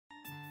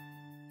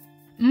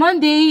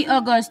Monday,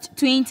 August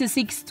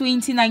 26,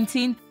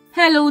 2019.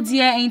 Hello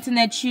dear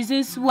internet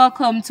users,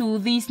 welcome to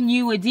this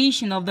new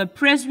edition of the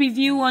press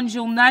review on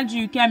Journal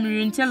du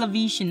Cameroun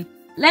television.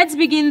 Let's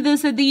begin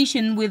this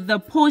edition with the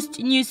Post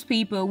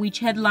newspaper, which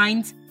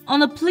headlines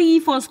on a plea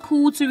for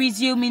school to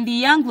resume in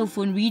the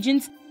Anglophone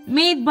regions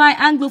made by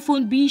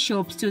Anglophone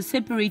bishops to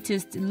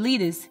separatist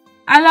leaders.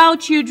 Allow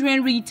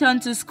children return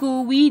to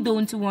school, we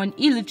don't want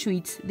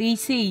illiterates, they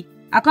say.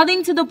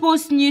 According to the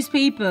Post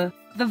newspaper,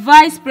 the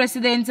Vice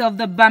President of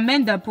the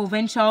Bamenda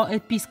Provincial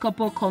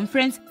Episcopal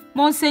Conference,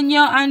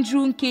 Monsignor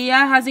Andrew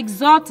Nkea, has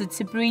exhorted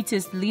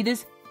separatist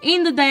leaders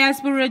in the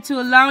diaspora to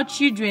allow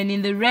children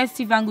in the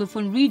restive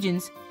Anglophone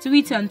regions to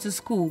return to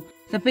school.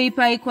 The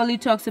paper equally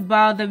talks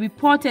about the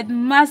reported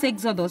mass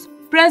exodus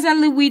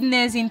presently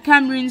witnessed in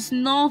Cameroon's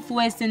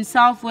northwest and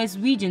southwest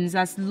regions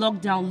as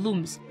lockdown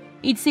looms.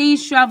 It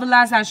says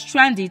travelers are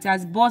stranded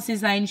as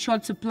buses are in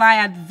short supply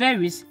at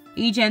various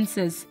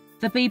agencies.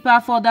 The paper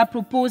further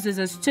proposes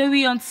a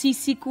story on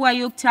Sissiku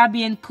Ayuk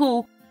Tabe and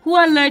co., who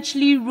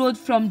allegedly rode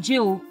from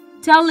jail,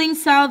 telling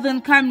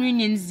southern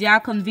Cameroonians their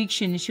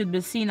conviction should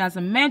be seen as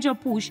a major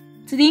push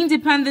to the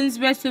independence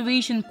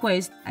restoration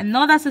quest and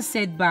not as a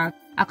setback.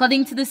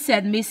 According to the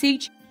said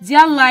message,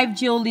 their live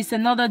jail is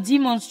another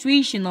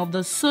demonstration of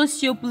the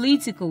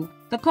socio-political,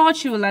 the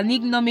cultural and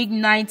economic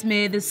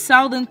nightmare the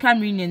southern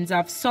Cameroonians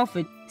have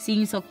suffered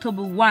since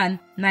October 1,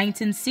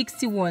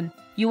 1961.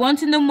 You want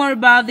to know more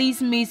about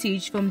this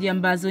message from the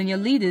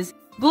Ambazonia leaders?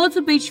 Go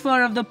to page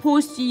 4 of the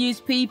Post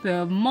newspaper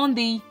of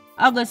Monday,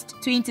 August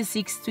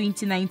 26,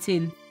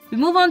 2019. We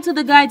move on to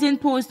the Guardian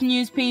Post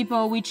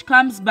newspaper, which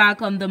comes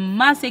back on the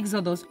mass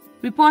exodus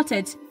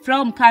reported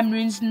from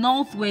Cameroon's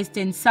northwest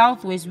and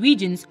southwest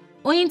regions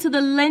owing to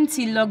the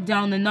lengthy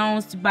lockdown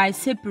announced by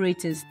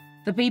separatists.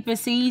 The paper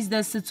says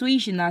the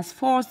situation has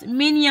forced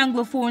many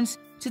Anglophones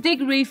to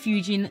take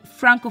refuge in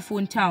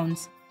Francophone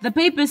towns. The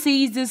paper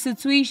says the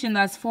situation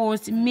has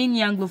forced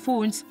many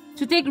Anglophones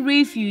to take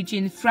refuge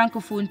in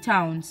Francophone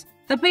towns.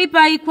 The paper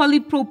equally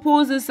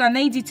proposes an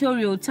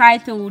editorial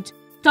titled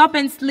Stop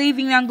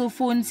Enslaving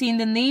Anglophones in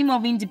the Name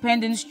of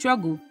Independence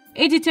Struggle.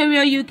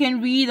 Editorial you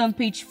can read on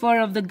page 4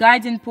 of the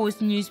Guardian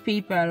Post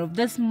newspaper of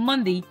this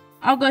Monday,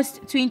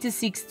 August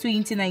 26,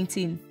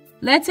 2019.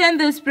 Let's end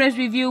this press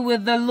review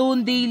with the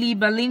lone daily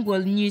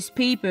bilingual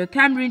newspaper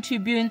Cameroon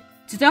Tribune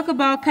to talk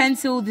about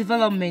council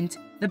development.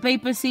 The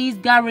paper says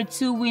Garrett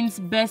 2 wins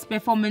Best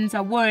Performance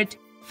Award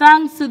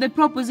thanks to the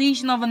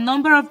proposition of a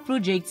number of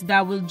projects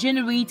that will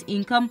generate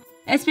income,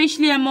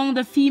 especially among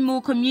the female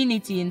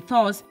community, and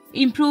thus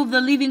improve the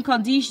living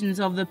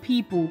conditions of the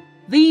people.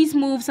 These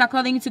moves,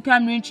 according to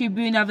Cameroon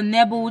Tribune, have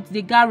enabled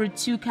the Garrett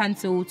 2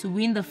 Council to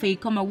win the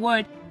FACOM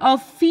award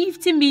of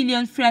 50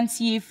 million francs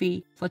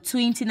CFA for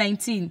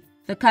 2019.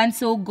 The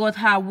council got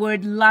her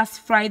award last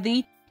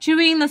Friday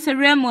during a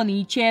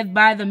ceremony chaired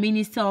by the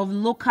Minister of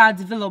Local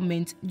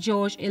Development,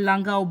 George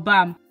Elanga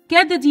Obam.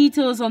 Get the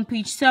details on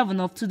page 7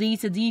 of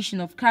today's edition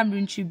of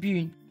Cameroon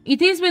Tribune.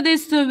 It is with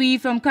this story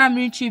from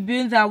Cameroon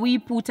Tribune that we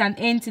put an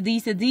end to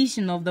this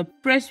edition of the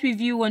press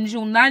review on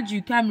Journal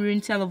du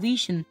Cameroun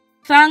television.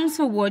 Thanks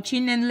for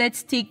watching, and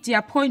let's take the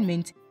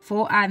appointment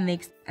for our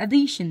next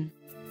edition.